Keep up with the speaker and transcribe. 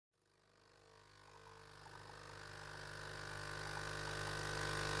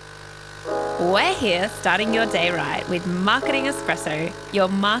We're here starting your day right with Marketing Espresso, your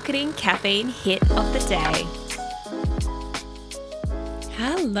marketing caffeine hit of the day.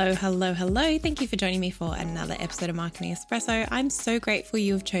 Hello. Thank you for joining me for another episode of Marketing Espresso. I'm so grateful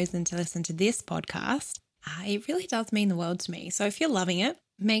you have chosen to listen to this podcast. It really does mean the world to me. So if you're loving it,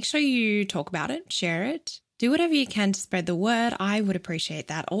 make sure you talk about it, share it, do whatever you can to spread the word. I would appreciate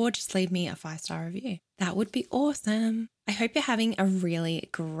that. Or just leave me a 5-star review. That would be awesome. I hope you're having a really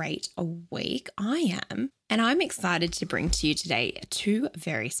great week. I am. And I'm excited to bring to you today two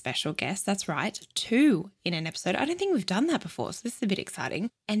very special guests. That's right, two in an episode. I don't think we've done that before, so this is a bit exciting.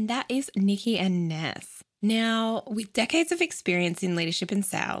 And that is Nikki and Ness. Now, with decades of experience in leadership and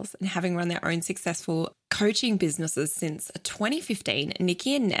sales and having run their own successful coaching businesses since 2015,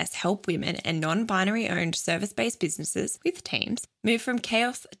 Nikki and Ness help women and non-binary owned service-based businesses with teams move from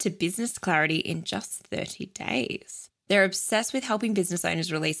chaos to business clarity in just 30 days. They're obsessed with helping business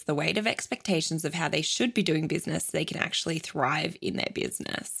owners release the weight of expectations of how they should be doing business so they can actually thrive in their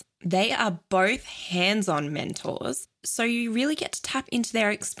business. They are both hands-on mentors, so you really get to tap into their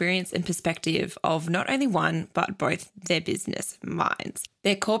experience and perspective of not only one, but both their business minds.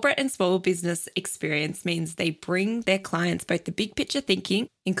 Their corporate and small business experience means they bring their clients both the big picture thinking,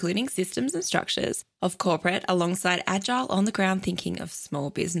 including systems and structures, of corporate alongside agile on-the-ground thinking of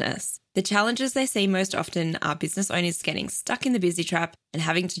small business. The challenges they see most often are business owners getting stuck in the busy trap and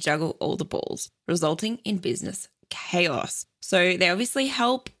having to juggle all the balls, resulting in business chaos. So they obviously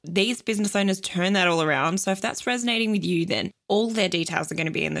help these business owners turn that all around. So if that's resonating with you, then all their details are going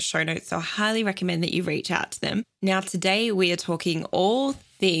to be in the show notes. So I highly recommend that you reach out to them. Now, today we are talking all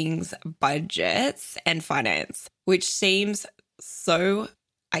things budgets and finance, which seems so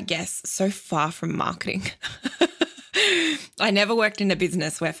far from marketing. I never worked in a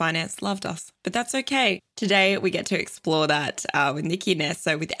business where finance loved us, but that's okay. Today we get to explore that with Nikki and Ness.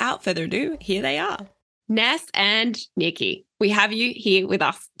 So without further ado, here they are. Ness and Nikki, we have you here with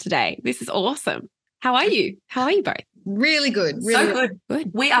us today. This is awesome. How are you? How are you both? Really good. Good.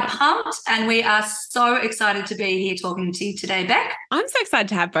 We are pumped and we are so excited to be here talking to you today, Beck. I'm so excited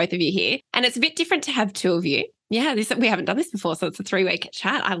to have both of you here. And it's a bit different to have two of you. Yeah, we haven't done this before, so it's a 3-way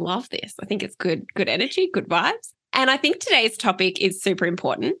chat. I love this. I think it's good energy, good vibes. And I think today's topic is super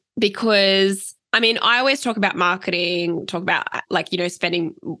important because, I always talk about marketing, talk about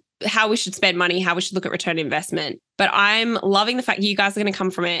spending, how we should spend money, how we should look at return on investment. But I'm loving the fact you guys are going to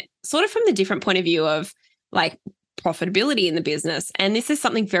come from it sort of from the different point of view of like profitability in the business. And this is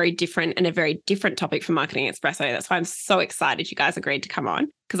something very different and a very different topic for Marketing Espresso. That's why I'm so excited you guys agreed to come on,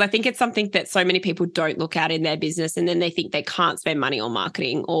 because I think it's something that so many people don't look at in their business, and then they think they can't spend money on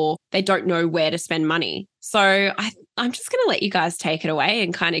marketing or they don't know where to spend money. So I'm just going to let you guys take it away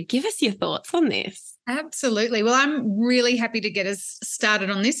and kind of give us your thoughts on this. Absolutely. Well, I'm really happy to get us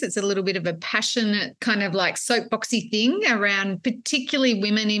started on this. It's a little bit of a passionate kind of like soapboxy thing around particularly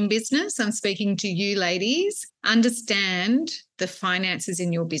women in business. I'm speaking to you ladies. Understand the finances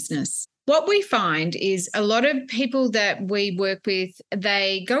in your business. What we find is a lot of people that we work with,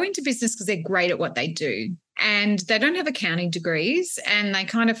 they go into business because they're great at what they do. And they don't have accounting degrees and they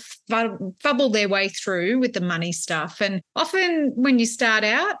kind of fumble their way through with the money stuff. And often when you start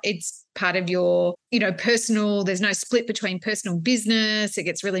out, it's part of your, personal, there's no split between personal business. It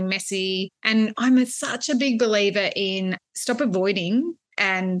gets really messy. And I'm such a big believer in stop avoiding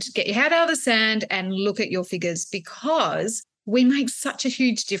and get your head out of the sand and look at your figures, because we make such a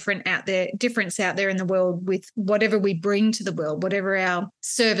huge difference out there in the world with whatever we bring to the world, whatever our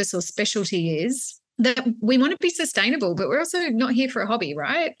service or specialty is. That we want to be sustainable, but we're also not here for a hobby,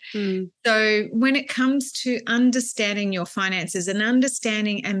 right? So when it comes to understanding your finances and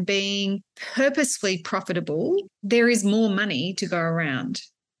understanding and being purposefully profitable, there is more money to go around.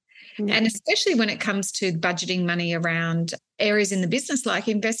 Yeah. And especially when it comes to budgeting money around areas in the business like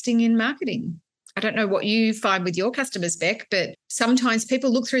investing in marketing. I don't know what you find with your customers, Beck, but sometimes people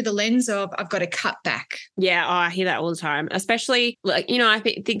look through the lens of, I've got to cut back. Yeah, I hear that all the time, especially, I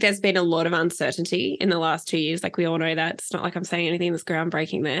think there's been a lot of uncertainty in the last 2 years. Like we all know that. It's not like I'm saying anything that's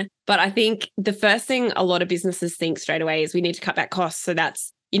groundbreaking there. But I think the first thing a lot of businesses think straight away is we need to cut back costs. So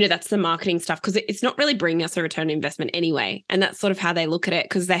that's the marketing stuff, because it's not really bringing us a return on investment anyway. And that's sort of how they look at it,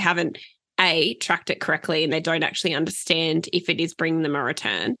 because they haven't tracked it correctly and they don't actually understand if it is bringing them a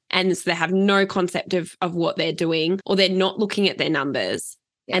return. And so they have no concept of what they're doing, or they're not looking at their numbers.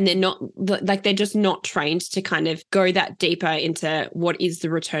 Yeah. And they're not they're just not trained to kind of go that deeper into what is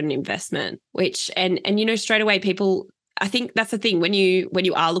the return on investment, which, and straight away people, I think that's the thing when you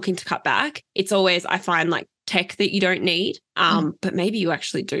are looking to cut back, it's always, I find like tech that you don't need, but maybe you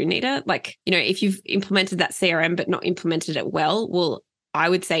actually do need it. Like, if you've implemented that CRM but not implemented it well, I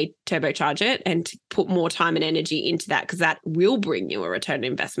would say turbocharge it and to put more time and energy into that, because that will bring you a return on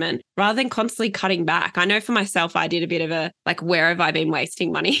investment rather than constantly cutting back. I know for myself, I did a bit of a like, where have I been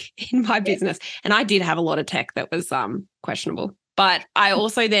wasting money in my business? And I did have a lot of tech that was questionable. But I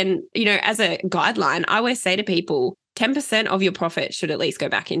also then, as a guideline, I always say to people, 10% of your profit should at least go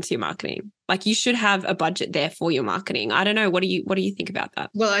back into your marketing. Like, you should have a budget there for your marketing. I don't know. What do you think about that?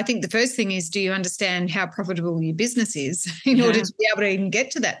 Well, I think the first thing is, do you understand how profitable your business is in order to be able to even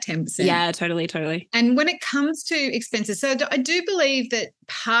get to that 10%? Yeah, totally. And when it comes to expenses, so I do believe that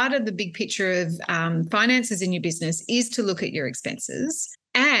part of the big picture of finances in your business is to look at your expenses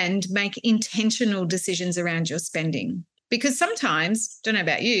and make intentional decisions around your spending. Because sometimes, don't know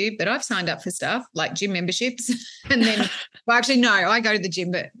about you, but I've signed up for stuff like gym memberships. And then, well, actually, no, I go to the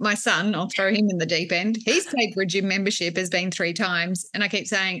gym, but my son, I'll throw him in the deep end. He's paid for a gym membership, has been 3 times. And I keep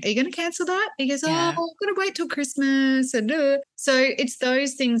saying, are you going to cancel that? He goes, I'm going to wait till Christmas. And so it's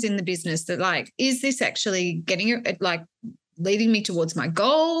those things in the business that, like, is this actually leading me towards my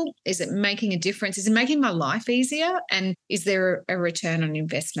goal? Is it making a difference? Is it making my life easier? And is there a return on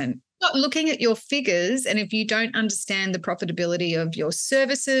investment? Not looking at your figures, and if you don't understand the profitability of your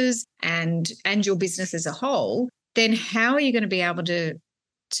services and your business as a whole, then how are you going to be able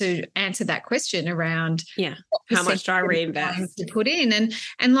to answer that question around how much do I reinvest to put in?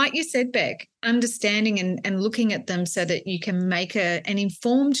 And like you said, Beck, understanding and looking at them so that you can make an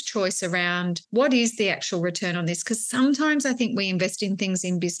informed choice around what is the actual return on this. Because sometimes I think we invest in things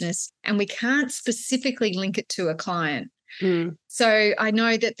in business and we can't specifically link it to a client. So I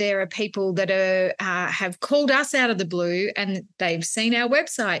know that there are people that have called us out of the blue and they've seen our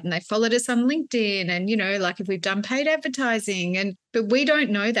website and they followed us on LinkedIn and, like if we've done paid advertising, but we don't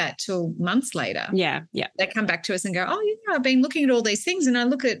know that till months later. Yeah. They come back to us and go, I've been looking at all these things, and I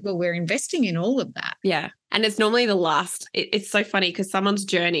look at, we're investing in all of that. Yeah. And it's normally the last, it's so funny because someone's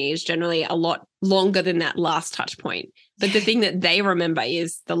journey is generally a lot longer than that last touch point. But the thing that they remember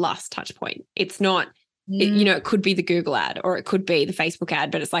is the last touch point. It's not, it could be the Google ad or it could be the Facebook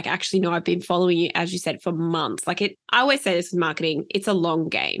ad, but it's like, actually, no, I've been following you, as you said, for months. Like I always say this with marketing, it's a long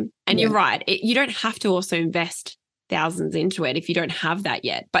game. And you're right. You don't have to also invest thousands into it if you don't have that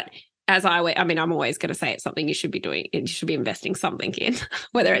yet. But I'm always going to say it's something you should be doing. You should be investing something in,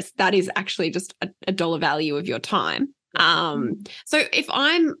 whether that is actually just a dollar value of your time. So if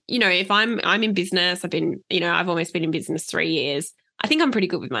I'm in business, I've almost been in business 3 years. I think I'm pretty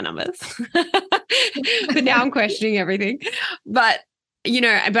good with my numbers, but now I'm questioning everything. But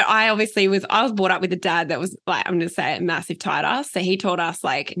I was brought up with a dad that was like, I'm going to say, a massive tight ass. So he taught us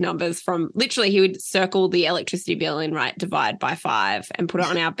like numbers from literally, he would circle the electricity bill and divide by 5 and put it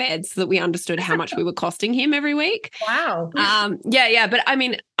on our bed so that we understood how much we were costing him every week. Wow. Yeah. But I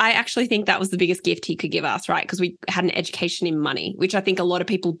mean, I actually think that was the biggest gift he could give us, right? Because we had an education in money, which I think a lot of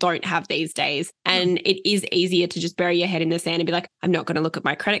people don't have these days. And it is easier to just bury your head in the sand and be like, I'm not going to look at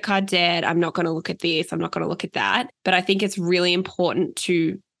my credit card debt. I'm not going to look at this. I'm not going to look at that. But I think it's really important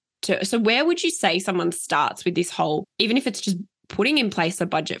so where would you say someone starts with this whole, even if it's just putting in place a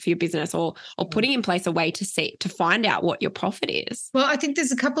budget for your business or putting in place a way to find out what your profit is? Well, I think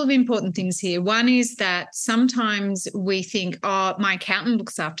there's a couple of important things here. One is that sometimes we think, my accountant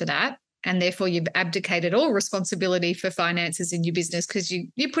looks after that, and therefore you've abdicated all responsibility for finances in your business because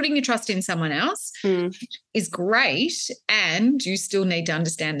you're putting your trust in someone else. Is great, and you still need to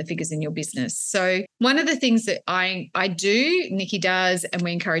understand the figures in your business. So one of the things that I do, Nikki does, and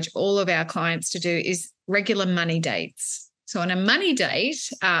we encourage all of our clients to do is regular money dates. So on a money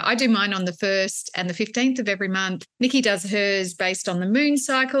date, I do mine on the 1st and the 15th of every month. Nikki does hers based on the moon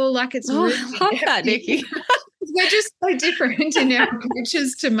cycle. Like it's really I love that, Nikki. We're just so different in our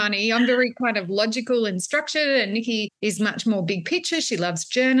approaches to money. I'm very kind of logical and structured, and Nikki is much more big picture. She loves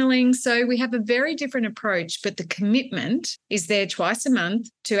journaling. So we have a very different approach, but the commitment is there twice a month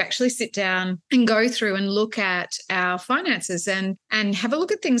to actually sit down and go through and look at our finances and have a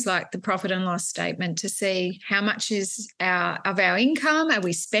look at things like the profit and loss statement to see how much is of our income are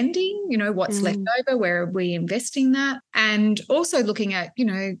we spending, what's left over, where are we investing that, and also looking at,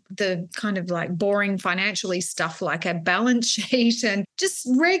 the kind of like boring financially stuff like a balance sheet and just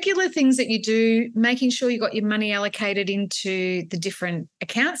regular things that you do, making sure you got your money allocated into the different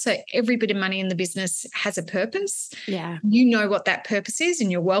accounts. So every bit of money in the business has a purpose. Yeah. You know what that purpose is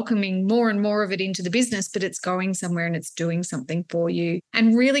and you're welcoming more and more of it into the business, but it's going somewhere and it's doing something for you.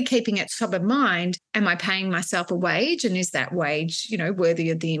 And really keeping it top of mind, am I paying myself a wage? And is that wage, worthy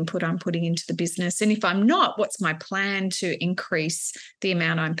of the input I'm putting into the business? And if I'm not, what's my plan to increase the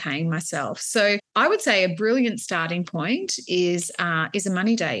amount I'm paying myself? So I would say a brilliant brilliant starting point is a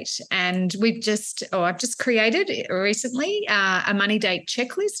money date. And I've just created recently a money date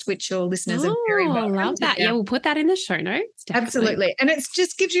checklist, which your listeners are very welcome. I love that. Yeah, we'll put that in the show notes. Definitely. Absolutely. And it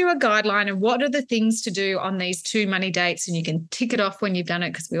just gives you a guideline of what are the things to do on these 2 money dates, and you can tick it off when you've done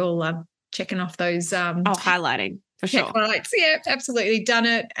it, because we all love checking off those. Highlighting for sure. Yeah, absolutely. Done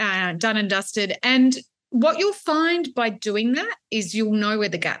it, done and dusted. And what you'll find by doing that is you'll know where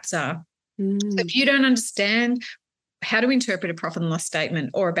the gaps are. So if you don't understand how to interpret a profit and loss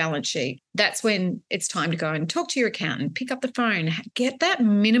statement or a balance sheet, that's when it's time to go and talk to your accountant, pick up the phone, get that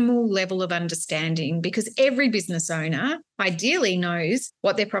minimal level of understanding, because every business owner ideally knows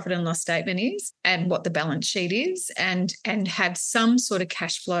what their profit and loss statement is and what the balance sheet is, and have some sort of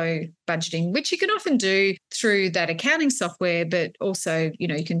cash flow budgeting, which you can often do through that accounting software, but also,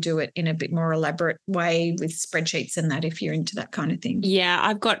 you can do it in a bit more elaborate way with spreadsheets and that, if you're into that kind of thing. Yeah,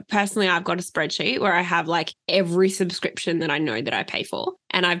 I've got a spreadsheet where I have like every subscription that I know that I pay for,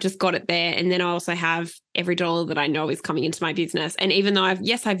 and I've just got it there. And then I also have every dollar that I know is coming into my business. And even though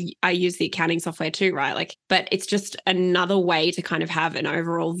I use the accounting software too, right? But it's just another way to kind of have an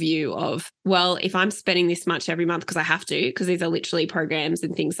overall view of, well, if I'm spending this much every month because I have to, because these are literally programs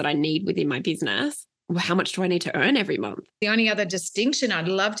and things that I need within my business, how much do I need to earn every month? The only other distinction I'd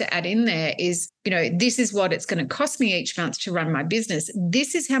love to add in there is, this is what it's going to cost me each month to run my business.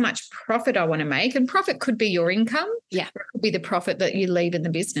 This is how much profit I want to make. And profit could be your income. Yeah. It could be the profit that you leave in the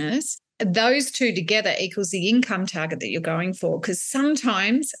business. Those two together equals the income target that you're going for. Because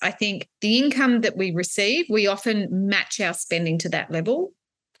sometimes I think the income that we receive, we often match our spending to that level.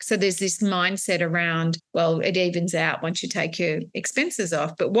 So there's this mindset around, well, it evens out once you take your expenses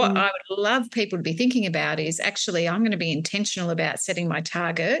off. But what I would love people to be thinking about is actually, I'm going to be intentional about setting my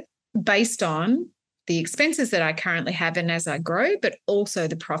target based on the expenses that I currently have and as I grow, but also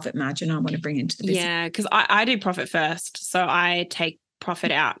the profit margin I want to bring into the business. Yeah, because I do profit first. So I take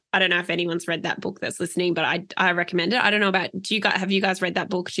profit out. I don't know if anyone's read that book that's listening, but I recommend it. I don't know about, have you guys read that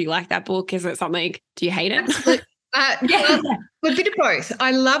book? Do you like that book? Is it something, do you hate it? Absolutely. A bit of both.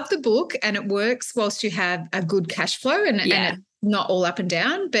 I love the book, and it works whilst you have a good cash flow and it's not all up and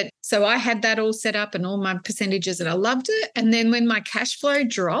down. But so I had that all set up and all my percentages, and I loved it. And then when my cash flow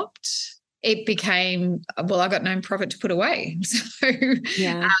dropped, it became, well, I got no profit to put away.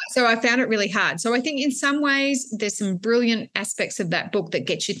 So I found it really hard. So I think in some ways there's some brilliant aspects of that book that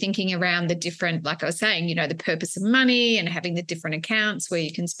get you thinking around the different, like I was saying, the purpose of money and having the different accounts where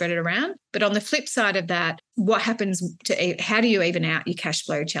you can spread it around. But on the flip side of that, what happens to, how do you even out your cash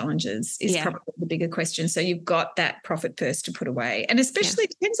flow challenges is probably the bigger question. So you've got that profit first to put away. And especially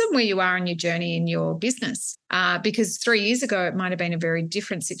it depends on where you are in your journey in your business, because 3 years ago, it might have been a very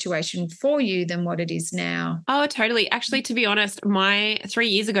different situation for you than what it is now. Oh, totally. Actually, to be honest, my 3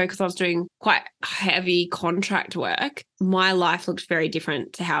 years ago, because I was doing quite heavy contract work, my life looked very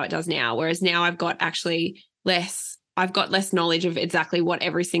different to how it does now. Whereas now I've got less knowledge of exactly what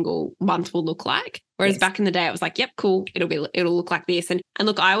every single month will look like. Whereas back in the day, I was like, yep, cool. It'll look like this. And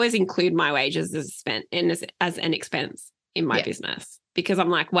look, I always include my wages as an expense in my business, because I'm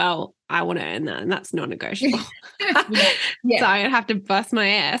like, well, I want to earn that, and that's non-negotiable. So I have to bust my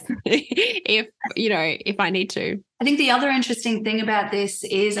ass if I need to. I think the other interesting thing about this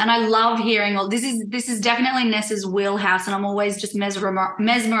is, and I love hearing all this is definitely Nessa's wheelhouse, and I'm always just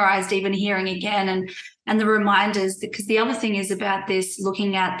mesmerized even hearing again and the reminders, because the other thing is about this,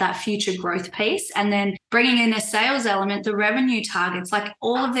 looking at that future growth piece and then bringing in a sales element, the revenue targets, like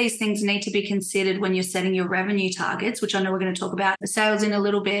all of these things need to be considered when you're setting your revenue targets, which I know we're going to talk about the sales in a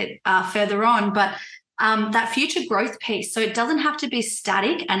little bit further on, but that future growth piece. So it doesn't have to be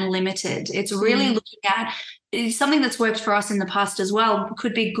static and limited. It's really looking at something that's worked for us in the past as well.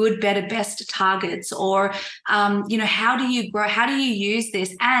 Could be good, better, best targets, or, how do you grow? How do you use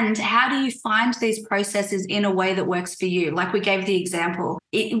this? And how do you find these processes in a way that works for you? Like we gave the example,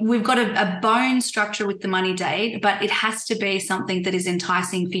 we've got a bone structure with the money date, but it has to be something that is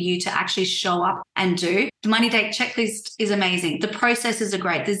enticing for you to actually show up and do. The money date checklist is amazing. The processes are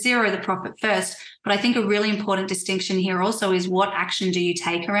great. The zero, the profit first. But I think a really important distinction here also is what action do you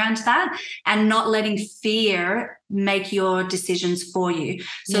take around that, and not letting fear make your decisions for you.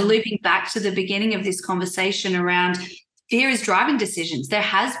 So looping back to the beginning of this conversation around fear is driving decisions. There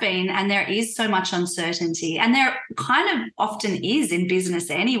has been, and there is so much uncertainty, and there kind of often is in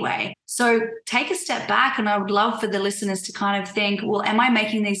business anyway. So take a step back, and I would love for the listeners to kind of think, well, am I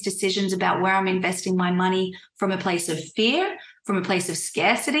making these decisions about where I'm investing my money from a place of fear, from a place of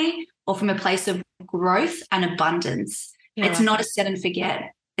scarcity, or from a place of growth and abundance? It's not a set and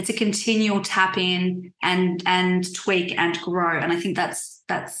forget. It's a continual tap in and tweak and grow. And I think that's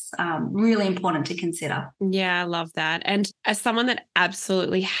really important to consider. Yeah, I love that. And as someone that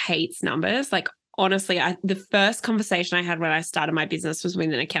absolutely hates numbers, like honestly, the first conversation I had when I started my business was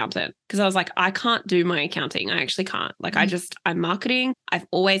with an accountant, because I was like, I can't do my accounting. I actually can't. Like I'm marketing. I've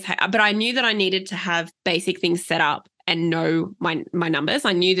always had, but I knew that I needed to have basic things set up and know my numbers.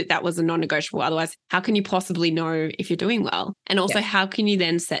 I knew that was a non-negotiable. Otherwise, how can you possibly know if you're doing well? And also, how can you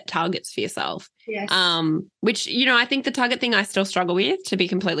then set targets for yourself? Yes. Which, I think the target thing I still struggle with, to be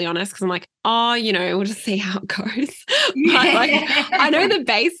completely honest, because I'm like, we'll just see how it goes. But like, I know the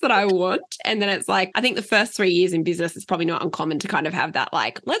base that I want. And then it's like, I think the first 3 years in business, it's probably not uncommon to kind of have that,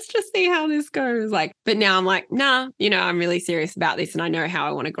 like, let's just see how this goes. Like, but now I'm like, nah, I'm really serious about this and I know how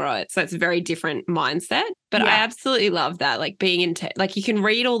I want to grow it. So it's a very different mindset. But I absolutely love that. Like being in like you can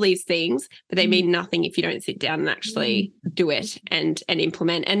read all these things, but they mean nothing if you don't sit down and actually do it and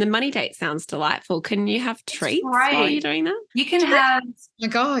implement. And the money date sounds delightful. Can you have treats while you're doing that? You can have. Oh my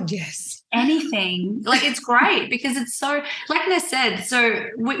God, yes. Anything. Like it's great because it's so, like Ness said, so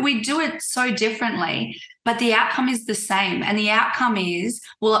we do it so differently, but the outcome is the same. And the outcome is,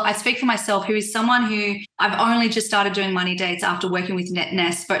 well, I speak for myself, who is someone who I've only just started doing money dates after working with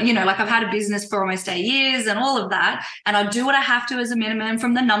Ness. But, like I've had a business for almost 8 years and all of that. And I do what I have to as a minimum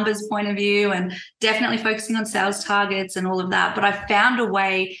from the numbers point of view and definitely focusing on sales targets and all of that. But I've found a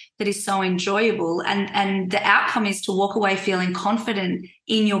way that is so enjoyable. And the outcome is to walk away feeling confident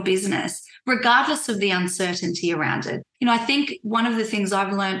in your business, regardless of the uncertainty around it. I think one of the things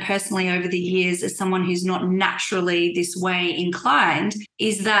I've learned personally over the years as someone who's not naturally this way inclined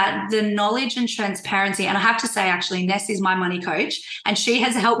is that the knowledge and transparency, and I have to say, actually, Ness is my money coach, and she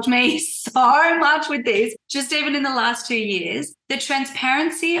has helped me so much with this, just even in the last 2 years, the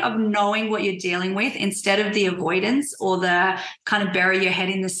transparency of knowing what you're dealing with instead of the avoidance or the kind of bury your head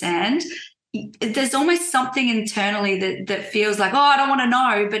in the sand. There's almost something internally that feels like, I don't want to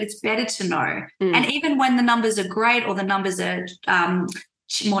know, but it's better to know. And even when the numbers are great or the numbers are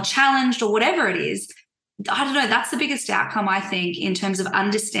more challenged or whatever it is, I don't know, that's the biggest outcome, I think, in terms of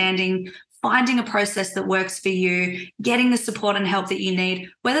understanding, finding a process that works for you, getting the support and help that you need,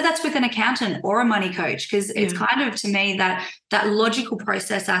 whether that's with an accountant or a money coach, because it's kind of, to me, that logical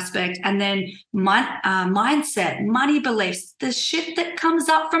process aspect, and then mindset, money beliefs, the shit that comes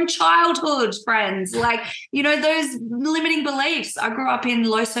up from childhood, friends, like, those limiting beliefs. I grew up in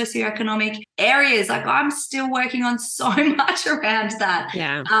low socioeconomic areas. Like I'm still working on so much around that.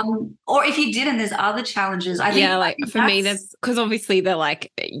 Yeah. Or if you didn't, there's other challenges. I think like for me, that's because obviously they're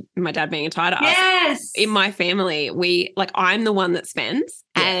like my dad being a tighter. Yes. In my family, I'm the one that spends,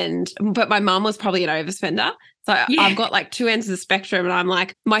 but my mum was probably an overspender. So I've got like two ends of the spectrum, and I'm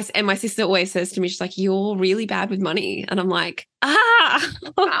like, my sister always says to me, she's like, you're really bad with money. And I'm like, I'm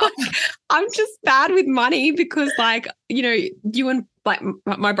just bad with money because you and like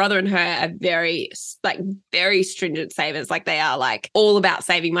my brother and her are very stringent savers. Like they are like all about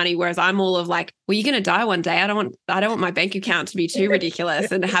saving money. Whereas I'm all of like, well, you're going to die one day. I don't want my bank account to be too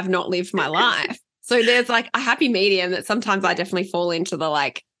ridiculous and have not lived my life. So there's like a happy medium that sometimes I definitely fall into the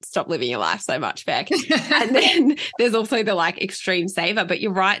like, stop living your life so much, Beck. And then there's also the like extreme saver. But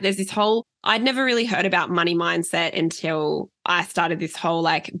you're right. There's this whole, I'd never really heard about money mindset until I started this whole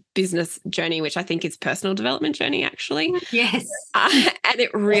like business journey, which I think is personal development journey actually. Yes. And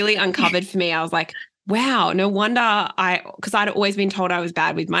it really uncovered for me. I was like, wow, no wonder because I'd always been told I was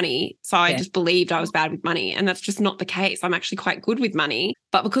bad with money. So I just believed I was bad with money. And that's just not the case. I'm actually quite good with money.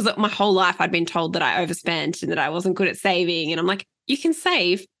 But because my whole life I'd been told that I overspent and that I wasn't good at saving. And I'm like, you can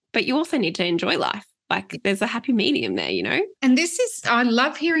save, but you also need to enjoy life. Like there's a happy medium there, And I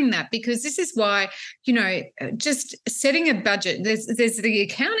love hearing that, because this is why, just setting a budget, there's the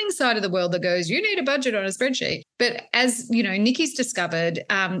accounting side of the world that goes, you need a budget on a spreadsheet. But as, Nikki's discovered,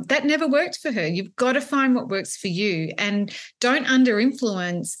 that never worked for her. You've got to find what works for you, and don't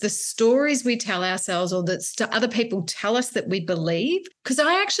under-influence the stories we tell ourselves or that other people tell us that we believe, because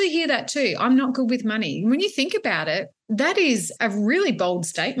I actually hear that too. I'm not good with money. When you think about it, that is a really bold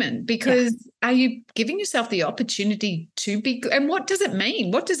statement, because are you giving yourself the opportunity to be good? And what does it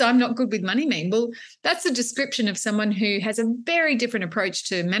mean? What does I'm not good with money mean? Well, that's a description of someone who has a very different approach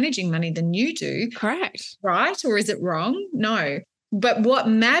to managing money than you do. Correct. Right? Or is it wrong? No. But what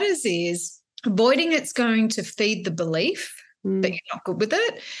matters is avoiding it's going to feed the belief that you're not good with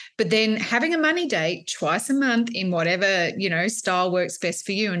it, but then having a money date twice a month in whatever, style works best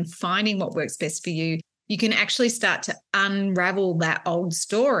for you, and finding what works best for you. You can actually start to unravel that old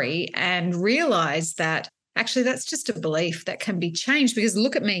story and realize that actually that's just a belief that can be changed, because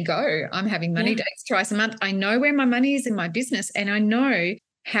look at me go. I'm having money dates twice a month. I know where my money is in my business, and I know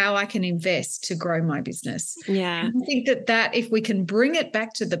how I can invest to grow my business. Yeah. And I think that if we can bring it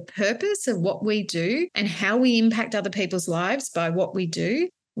back to the purpose of what we do and how we impact other people's lives by what we do,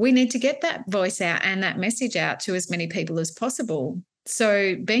 we need to get that voice out and that message out to as many people as possible.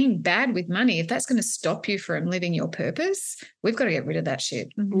 So being bad with money, if that's going to stop you from living your purpose, we've got to get rid of that shit.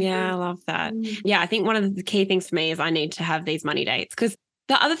 Yeah, I love that. Yeah, I think one of the key things for me is I need to have these money dates, because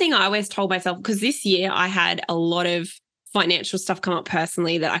the other thing I always told myself, because this year I had a lot of financial stuff come up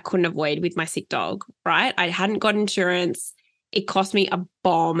personally that I couldn't avoid with my sick dog, right? I hadn't got insurance. It cost me a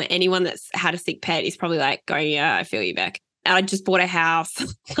bomb. Anyone that's had a sick pet is probably like going, yeah, I feel you, Beck. And I just bought a house.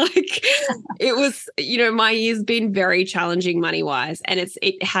 Like it was, my year's been very challenging money-wise. And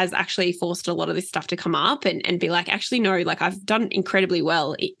it has actually forced a lot of this stuff to come up and be like, actually, no, like I've done incredibly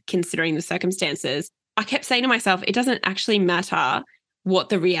well considering the circumstances. I kept saying to myself, it doesn't actually matter what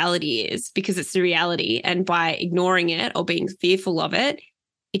the reality is, because it's the reality. And by ignoring it or being fearful of it,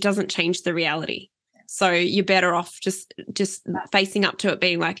 it doesn't change the reality. So you're better off just facing up to it,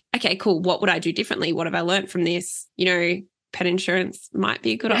 being like, okay, cool. What would I do differently? What have I learned from this? Pet insurance might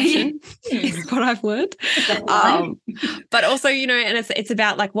be a good option is what I've learned. But also, and it's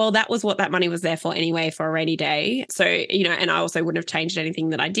about like, well, that was what that money was there for anyway, for a rainy day. So, and I also wouldn't have changed anything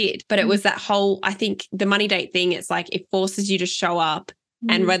that I did. But it was that whole, I think the money date thing, it's like it forces you to show up,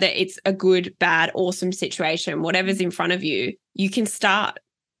 and whether it's a good, bad, awesome situation, whatever's in front of you, you can start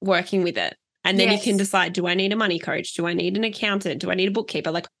working with it. And then you can decide, do I need a money coach? Do I need an accountant? Do I need a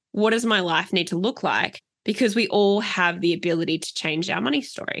bookkeeper? Like, what does my life need to look like? Because we all have the ability to change our money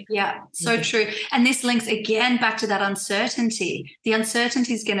story. Yeah, so true. And this links again back to that uncertainty. The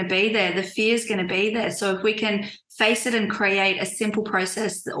uncertainty is going to be there. The fear is going to be there. So if we can face it and create a simple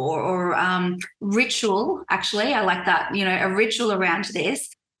process or ritual, actually, I like that, a ritual around this,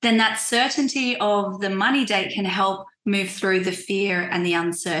 then that certainty of the money date can help move through the fear and the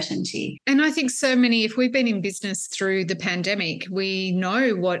uncertainty. And I think if we've been in business through the pandemic, we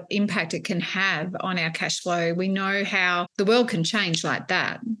know what impact it can have on our cash flow. We know how the world can change like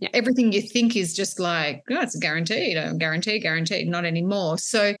that. Yeah. Everything you think is just like, oh, it's guaranteed, guaranteed, not anymore.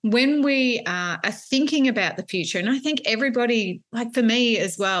 So when we are thinking about the future, and I think everybody, like for me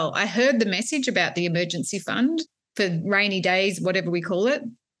as well, I heard the message about the emergency fund for rainy days, whatever we call it.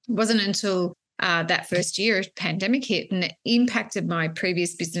 It wasn't until that first year pandemic hit and it impacted my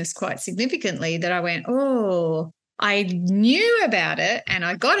previous business quite significantly that I went, oh, I knew about it and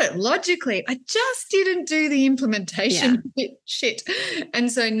I got it logically. I just didn't do the implementation shit.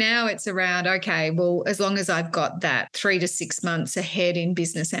 And so now it's around, okay, well, as long as I've got that 3 to 6 months ahead in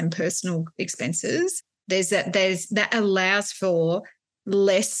business and personal expenses, that allows for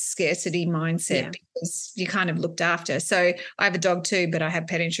less scarcity mindset because you kind of looked after. So I have a dog too, but I have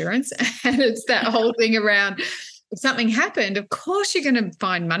pet insurance, and it's that whole thing around if something happened, of course you're going to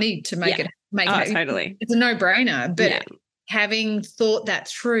find money to make it. Totally. It's a no-brainer. But having thought that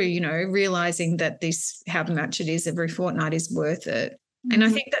through, realizing that how much it is every fortnight is worth it. Mm-hmm. And I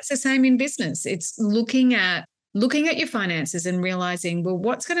think that's the same in business. It's looking at your finances and realizing, well,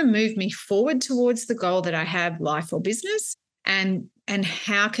 what's going to move me forward towards the goal that I have, life or business? And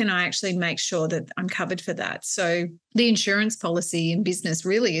how can I actually make sure that I'm covered for that? So the insurance policy in business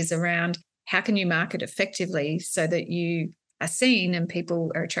really is around how can you market effectively so that you are seen and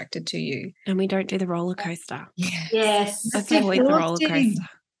people are attracted to you. And we don't do the roller coaster. Yes. Let's avoid the roller coaster.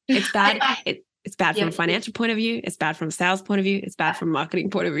 It's bad. It's bad from a financial point of view. It's bad from a sales point of view. It's bad from a marketing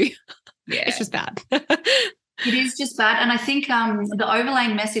point of view. It's just bad. It is just bad. And I think the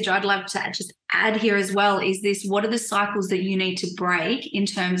overlaying message I'd love to just add here as well is this: what are the cycles that you need to break in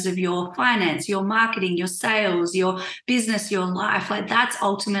terms of your finance, your marketing, your sales, your business, your life? Like that's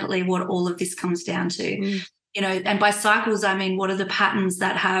ultimately what all of this comes down to. And by cycles, I mean, what are the patterns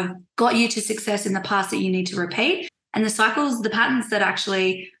that have got you to success in the past that you need to repeat? And the patterns that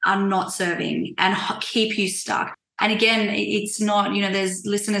actually are not serving and keep you stuck. And again, it's not, there's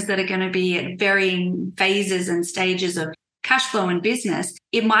listeners that are going to be at varying phases and stages of cash flow and business.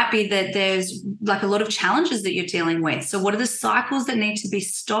 It might be that there's like a lot of challenges that you're dealing with. So what are the cycles that need to be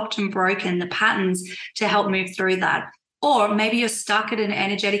stopped and broken, the patterns to help move through that? Or maybe you're stuck at an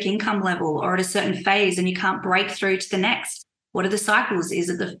energetic income level or at a certain phase and you can't break through to the next. What are the cycles?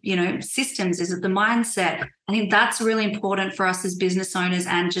 Is it the, systems? Is it the mindset? I think that's really important for us as business owners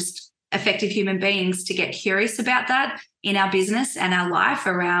and just effective human beings to get curious about that in our business and our life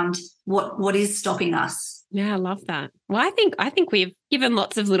around what is stopping us. Yeah, I love that. Well, I think we've given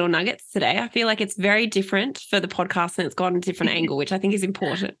lots of little nuggets today. I feel like it's very different for the podcast and it's got a different angle, which I think is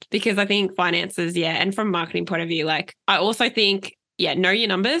important because I think finances, and from a marketing point of view, like I also think, know your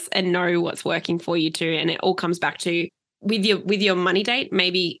numbers and know what's working for you too. And it all comes back to with your money date,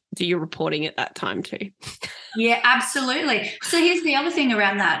 maybe do your reporting at that time too. Yeah, absolutely. So here's the other thing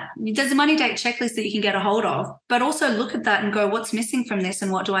around that. There's a money date checklist that you can get a hold of, but also look at that and go, what's missing from this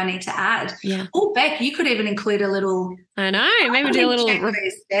and what do I need to add? Yeah. Oh, Beck, you could even include a little... I know, maybe do a little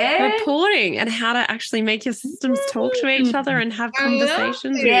reporting and how to actually make your systems talk to each other and have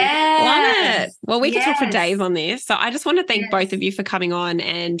conversations. Yes. Love it. Well, we could talk for days on this. So I just want to thank both of you for coming on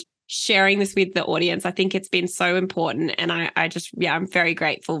and sharing this with the audience. I think it's been so important. And I'm very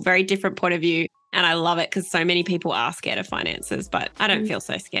grateful, very different point of view. And I love it because so many people are scared of finances, but I don't feel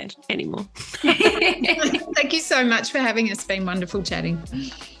so scared anymore. Thank you so much for having us. It's been wonderful chatting.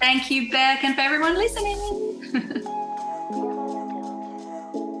 Thank you, Beck, and for everyone listening.